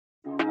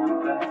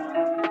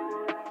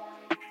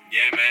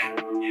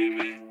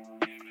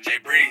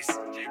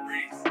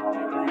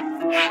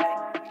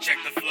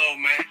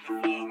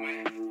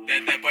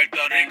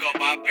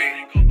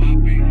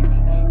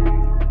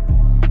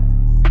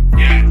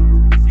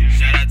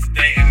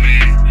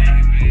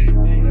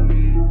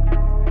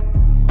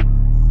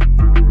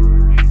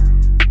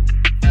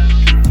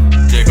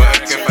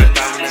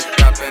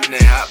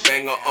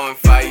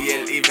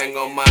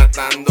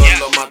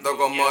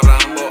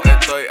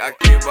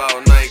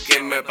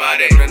quien me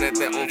pare.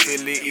 Préndete un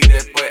Philly y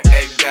después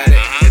el gare.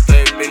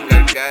 Estoy bien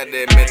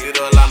gargare, me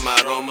tiro la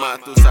maroma.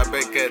 Tú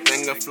sabes que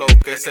tengo flow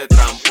que se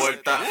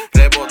transporta.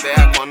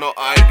 Rebotea cuando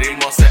al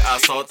ritmo se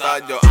azota.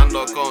 Yo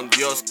ando con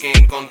Dios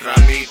King contra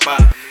mi pa.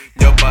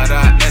 Yo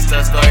para esto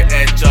estoy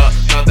hecho.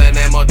 No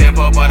tenemos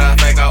tiempo para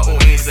pegar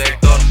un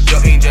insecto. Yo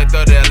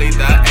inyecto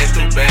realidad en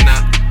tu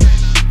vena.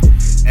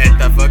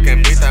 Esta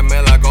fucking pista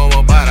me la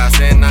como para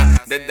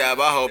cena. Desde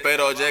abajo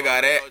pero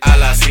llegaré a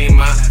la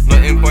cima.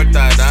 No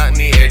importará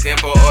ni el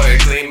tiempo o el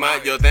clima.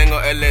 Yo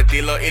tengo el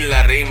estilo y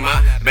la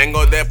rima.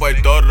 Vengo de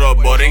Puerto Rico,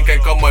 borinquen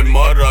como el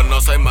morro.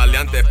 No soy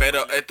maleante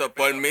pero esto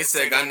por mí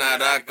se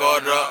ganará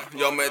corro.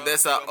 Yo me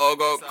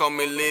desahogo con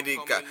mi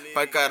lírica.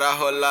 Pa'l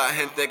carajo la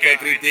gente que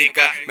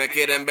critica. Me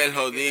quieren ver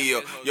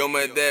jodido, yo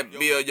me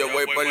desvío, yo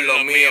voy por lo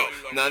mío.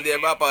 Nadie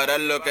va a parar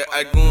lo que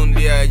algún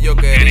día yo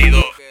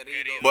querido.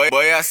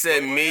 Voy a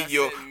ser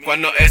millo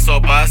cuando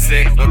eso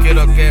pase. No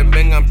quiero que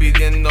vengan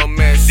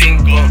pidiéndome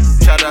 5.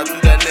 Shout out to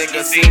the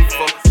niggas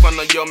info.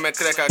 Cuando yo me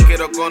crezca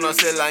quiero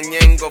conocer la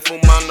Ñengo.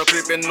 Fumando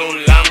creep en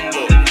un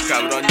Lambo.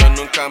 Cabrón, yo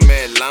nunca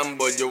me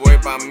lambo. Yo voy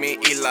pa' mí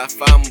y la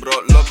fam,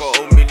 bro. Loco,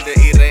 humilde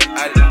y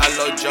real a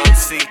lo John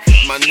C.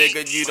 My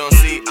nigga, you don't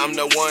see I'm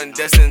the one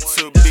destined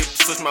to be.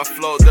 Switch my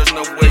flow, there's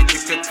no way you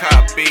could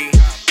copy.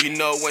 You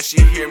know when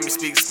she hear me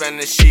speak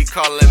Spanish, she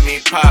calling me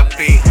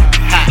papi.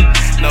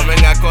 Ha. No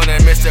venga con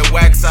el Mr.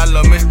 Wax, a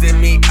lo Mr.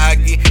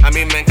 Miyagi. A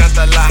mí me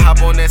encanta la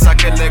japonesa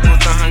que le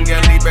gusta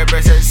janguear y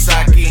beberse el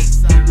sake.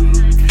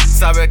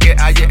 Sabe que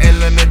ayer él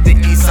le metí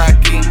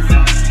Isaki.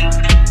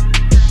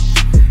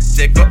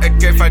 Llegó el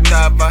que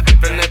faltaba,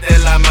 prendete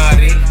la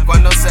mari.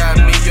 Cuando sea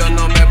mío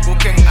no me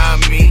busquen a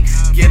mí.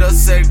 Quiero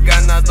ser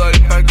ganador,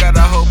 pa'l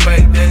carajo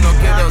perder. No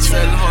quiero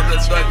ser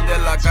jodedor de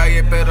la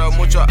calle, pero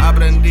mucho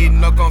aprendí.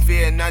 No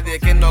confíe en nadie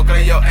que no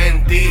creyó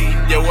en ti.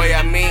 Yo voy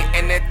a mí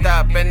en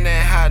esta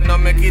pendeja. No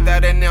me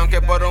quitaré ni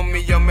aunque por 1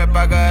 millón me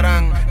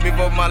pagarán. Mi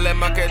voz vale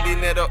más que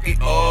dinero y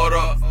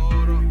oro.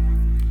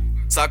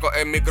 Saco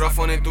el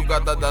micrófono y tu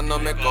gata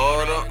dándome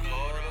coro.